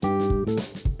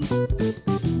I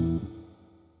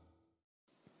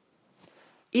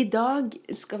dag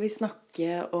skal vi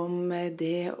snakke om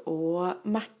det å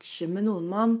matche med noen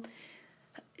man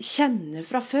kjenner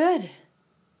fra før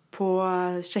på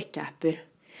sjekkeapper.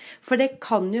 For det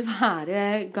kan jo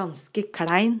være ganske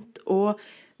kleint og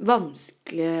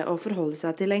vanskelig å forholde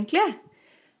seg til egentlig.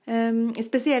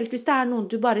 Spesielt hvis det noen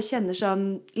du bare kjenner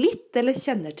sånn litt eller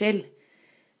kjenner til.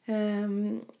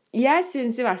 Jeg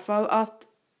synes i hvert fall at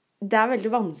det veldig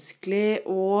vanskelig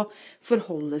å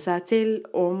forholde seg til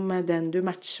om den du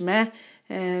matcher med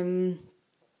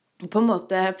på en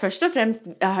måte først og fremst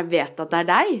vet at det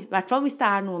deg. I hvert fall hvis det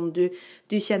noen du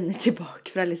kjenner tilbake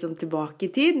fra liksom tilbake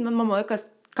i tid. Men man må jo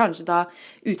kanskje ta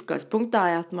utgangspunkt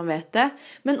i at man vet det.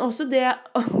 Men også det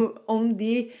om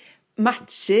de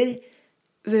matcher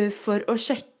for å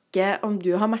sjekke om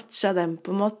du har matchet dem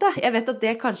på en måte. Jeg vet at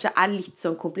det kanskje litt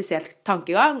sånn komplisert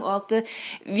tankegang, og at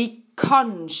vi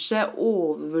kanskje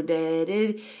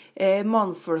overvurderer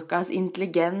mannfolkas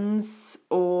intelligens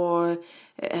og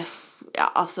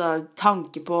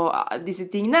tanke på disse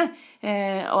tingene,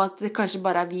 og at det kanskje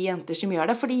bare vi jenter som gjør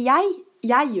det, fordi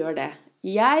jeg gjør det.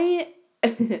 Jeg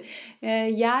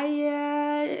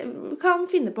kan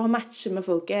finne på å matche med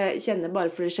folk jeg kjenner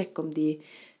bare for å sjekke om de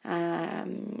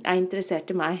interessert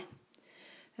i meg.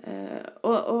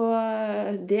 Og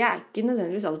det ikke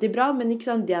nødvendigvis alltid bra, men ikke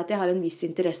sant, det at jeg har en viss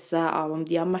interesse av om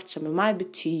de har matchet med meg,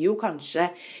 betyr jo kanskje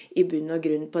i bunn og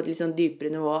grunn på et litt sånn dypere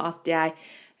nivå at jeg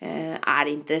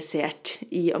interessert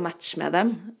i å matche med dem.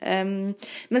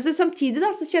 Men så samtidig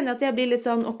da, så kjenner jeg at jeg blir litt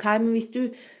sånn, ok, men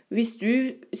hvis du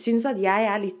synes at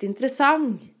jeg litt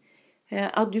interessant,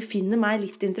 at du finner meg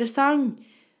litt interessant,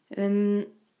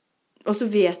 og så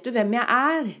vet du hvem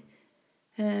jeg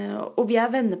og vi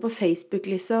venner på Facebook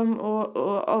liksom, og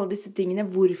alle disse tingene,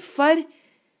 hvorfor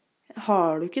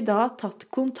har du ikke da tatt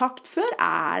kontakt før?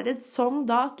 Det sånn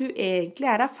da at du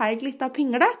egentlig feig litt av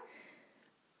pingle?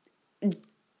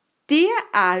 Det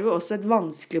jo også et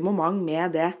vanskelig moment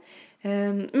med det.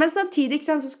 Men samtidig,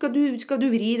 ikke sant, så skal du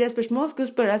vri det spørsmålet, skal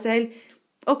du spørre deg selv,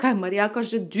 ok Maria,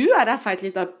 kanskje du feit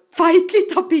litt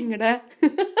av pingle?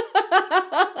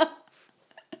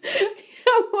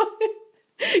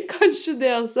 Kanskje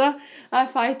det også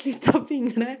feig litt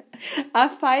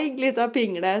av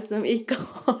pingle som ikke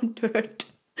har tørt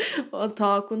å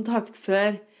ta kontakt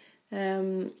før.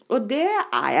 Og det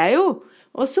jeg jo.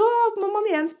 Og så må man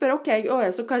igjen spørre, ok,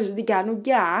 så kanskje det ikke noe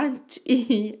gærent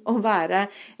i å være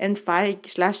en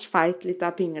feig/feit litt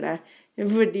av pingle.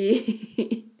 Fordi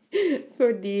det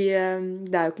jo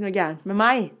ikke noe gærent med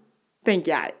meg, tenker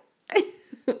jeg.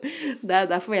 Det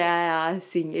derfor jeg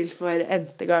single for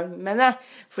n-te gang, men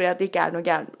fordi at det ikke noe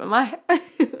gærent med meg.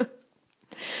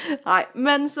 Nei,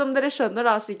 men som dere skjønner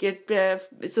da, sikkert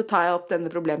så tar jeg opp denne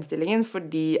problemstillingen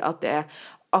fordi at det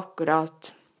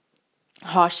akkurat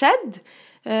har skjedd.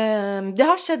 Det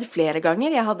har skjedd flere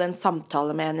ganger. Jeg hadde en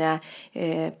samtale med en jeg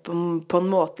på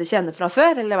en måte kjenner fra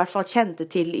før, eller i hvert fall kjente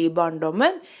til i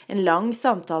barndommen. En lang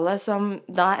samtale som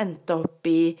da endte opp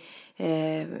i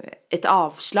et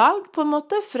avslag på en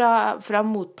måte fra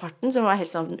motparten som var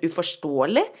helt sånn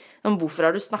uforståelig. Om hvorfor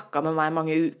har du snakket med meg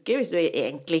mange uker hvis du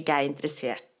egentlig ikke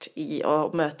interessert i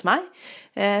å møte meg?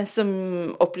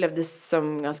 Som opplevdes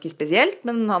som ganske spesielt,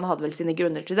 men han hadde vel sine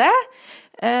grunner til det.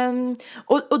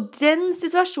 Og den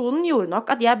situasjonen gjorde nok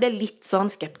at jeg ble litt sånn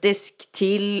skeptisk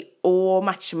til å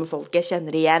matche med folk jeg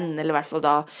kjenner igjen, eller i hvert fall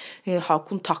da ha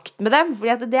kontakt med dem,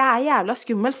 fordi at det jævla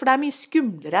skummelt, for det mye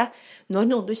skumlere når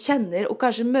noen du kjenner og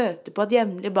kanskje møter på et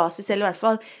jevnlig basis, eller i hvert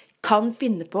fall kan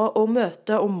finne på å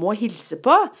møte og må hilse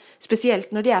på,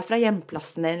 spesielt når de fra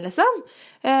hjemplassen din, liksom.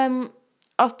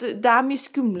 At det mye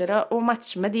skumlere å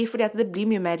matche med de, fordi at det blir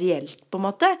mye mer reelt, på en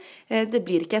måte. Det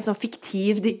blir ikke en sånn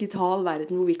fiktiv digital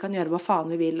verden hvor vi kan gjøre hva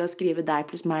faen vi vil og skrive deg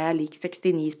pluss meg lik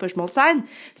 69 spørsmålstegn,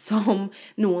 som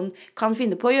noen kan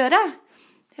finne på å gjøre.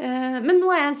 Men nå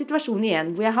jeg i en situasjon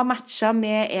igjen hvor jeg har matchet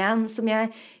med en som jeg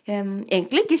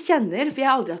egentlig ikke kjenner, for jeg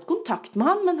har aldri hatt kontakt med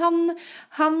han, men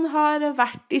han har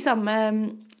vært i samme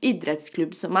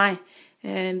idrettsklubb som meg,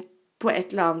 på et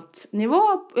eller annet nivå,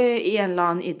 i en eller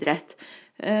annen idrett.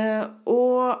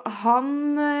 Og han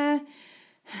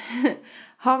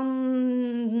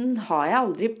har jeg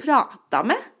aldri pratet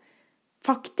med,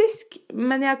 faktisk.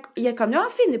 Men jeg kan jo ha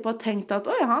funnet på å tenke at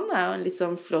oi, han jo en litt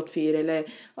sånn flott fyr, eller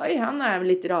oi, han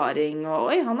litt raring, og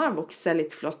oi, han har vokst seg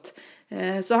litt flott.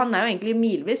 Så han jo egentlig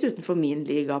milvis utenfor min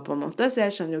liga på en måte, så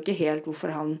jeg skjønner jo ikke helt hvorfor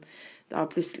han da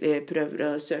plutselig prøver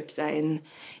å søke seg inn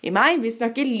i meg. Vi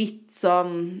snakker litt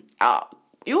sånn,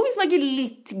 vi snakker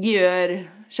litt gjør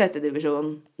 6.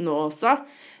 divisjon nå også.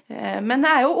 Men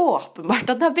det jo åpenbart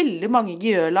at det veldig mange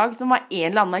GØ-lag som av en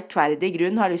eller annen merkverdig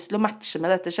grunn har lyst til å matche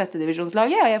med dette sjette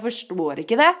divisjonslaget, og jeg forstår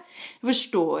ikke det. Jeg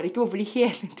forstår ikke hvorfor de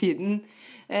hele tiden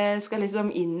skal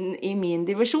liksom inn i min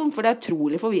divisjon, for det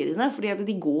utrolig forvirrende, fordi at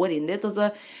de går inn dit, og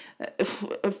så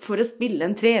for å spille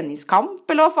en treningskamp,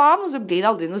 eller hva faen, og så blir det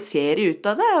aldri noe serie ut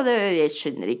av det, og jeg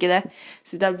skjønner ikke det. Jeg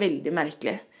synes det veldig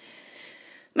merkelig.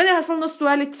 Men i hvert fall, nå står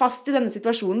jeg litt fast i denne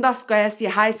situasjonen, da. Skal jeg si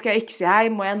hei, skal jeg ikke si hei?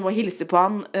 Må jeg nå hilse på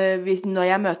han når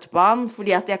jeg møter på han?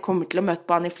 Fordi at jeg kommer til å møte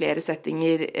på han i flere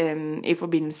settinger i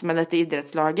forbindelse med dette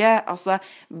idrettslaget. Altså,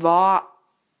 hva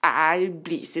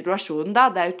blir situasjonen da?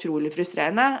 Det utrolig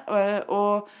frustrerende,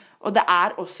 og det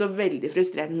også veldig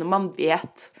frustrerende når man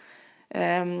vet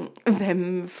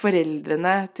hvem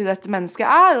foreldrene til dette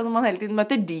mennesket og når man hele tiden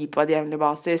møter de på en jevnlig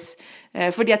basis.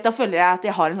 Fordi at da føler jeg at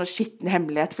jeg har en sånn skitten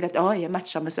hemmelighet, fordi at jeg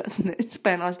matchet med sønnen på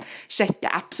en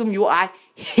sjekkeapp, som jo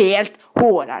helt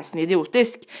hårreisende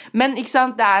idiotisk. Men ikke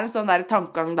sant, det en sånn der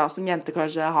tankegang da som jenter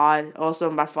kanskje har, og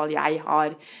som i hvert fall jeg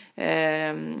har.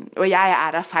 Og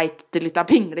jeg feit litt av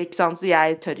pingle, ikke sant, så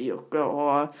jeg tør jo ikke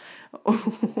å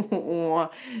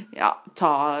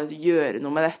gjøre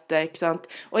noe med dette, ikke sant.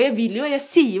 Og jeg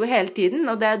sier jo hele tiden,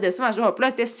 og det det som så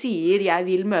håpløst, jeg sier jeg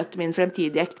vil møte min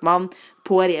fremtidige ektemann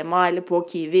på Rema eller på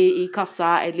Kiwi i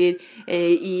kassa eller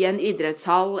i en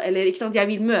idrettshall, eller ikke sant, jeg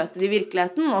vil møte de i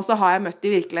virkeligheten, og så har jeg møtt de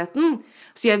i virkeligheten,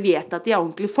 så jeg vet at de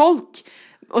ordentlige folk,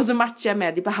 og så matcher jeg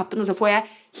med de på happen, og så får jeg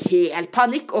helt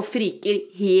panikk og friker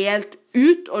helt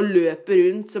ut og løper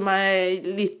rundt som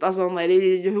litt av sånn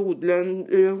der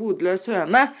hodeløs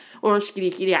høne og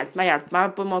skriker hjelp meg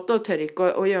på en måte og tør ikke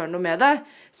å gjøre noe med det.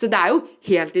 Så det jo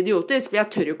helt idiotisk, for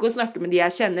jeg tør jo ikke å snakke med de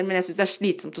jeg kjenner, men jeg synes det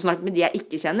slitsomt å snakke med de jeg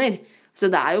ikke kjenner. Så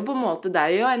det jo på en måte,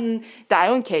 det jo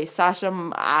en case her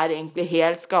som egentlig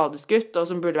helt skadeskutt, og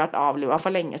som burde vært avlivet for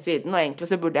lenge siden, og egentlig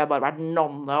så burde jeg bare vært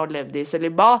nonne og levd i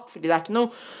celibat, fordi det ikke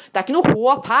noe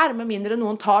håp her, med mindre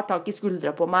noen tar tak i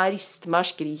skuldra på meg, rister meg og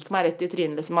skriker meg rett i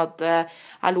trynet, liksom at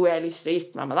hallo, jeg har lyst til å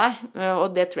gifte meg med deg, og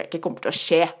det tror jeg ikke kommer til å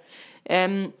skje.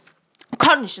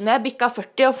 Kanskje når jeg bikket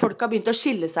 40 og folk har begynt å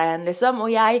skille seg igjen liksom,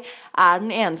 og jeg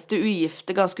den eneste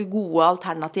ugifte, ganske gode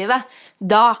alternativet,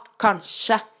 da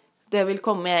kanskje det vil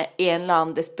komme en eller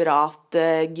annen desperat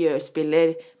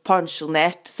GØ-spiller,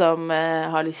 pensjonert, som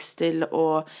har lyst til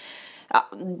å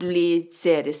bli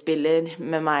seriespiller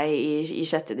med meg i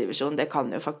sjette divisjon. Det kan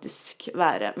jo faktisk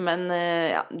være. Men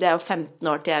det jo 15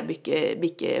 år til jeg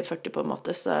bikker 40 på en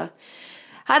måte, så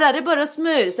her det bare å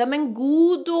smøre seg med en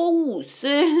god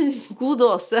dåse.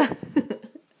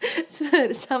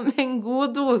 Smøre seg med en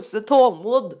god dose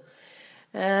tålmod.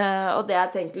 Og det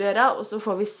jeg tenkt å gjøre, og så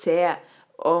får vi se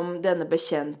om denne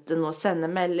bekjente nå sender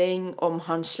melding, om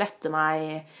han sletter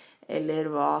meg, eller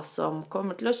hva som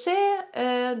kommer til å skje.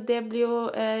 Det blir jo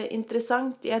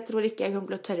interessant. Jeg tror ikke jeg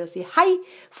kommer til å tørre å si hei,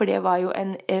 for det var jo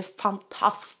en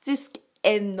fantastisk,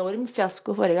 enorm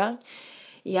fiasko forrige gang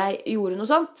jeg gjorde noe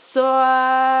sånt. Så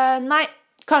nei,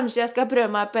 kanskje jeg skal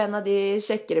prøve meg på en av de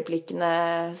sjekkereplikkene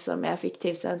som jeg fikk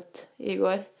tilsendt i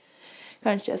går.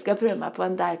 Kanskje jeg skal prøve meg på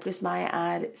en der pluss meg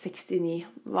 69.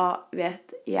 Hva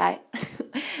vet jeg?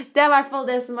 Det i hvert fall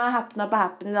det som happen på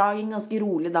happen i dag. En ganske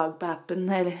rolig dag på happen.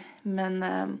 Men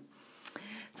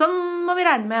sånn må vi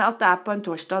regne med at det på en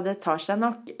torsdag. Det tar seg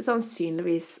nok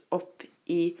sannsynligvis opp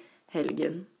i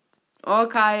helgen.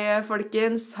 Ok,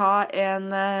 folkens. Ha en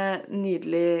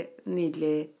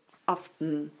nydelig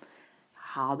aften.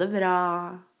 Ha det bra.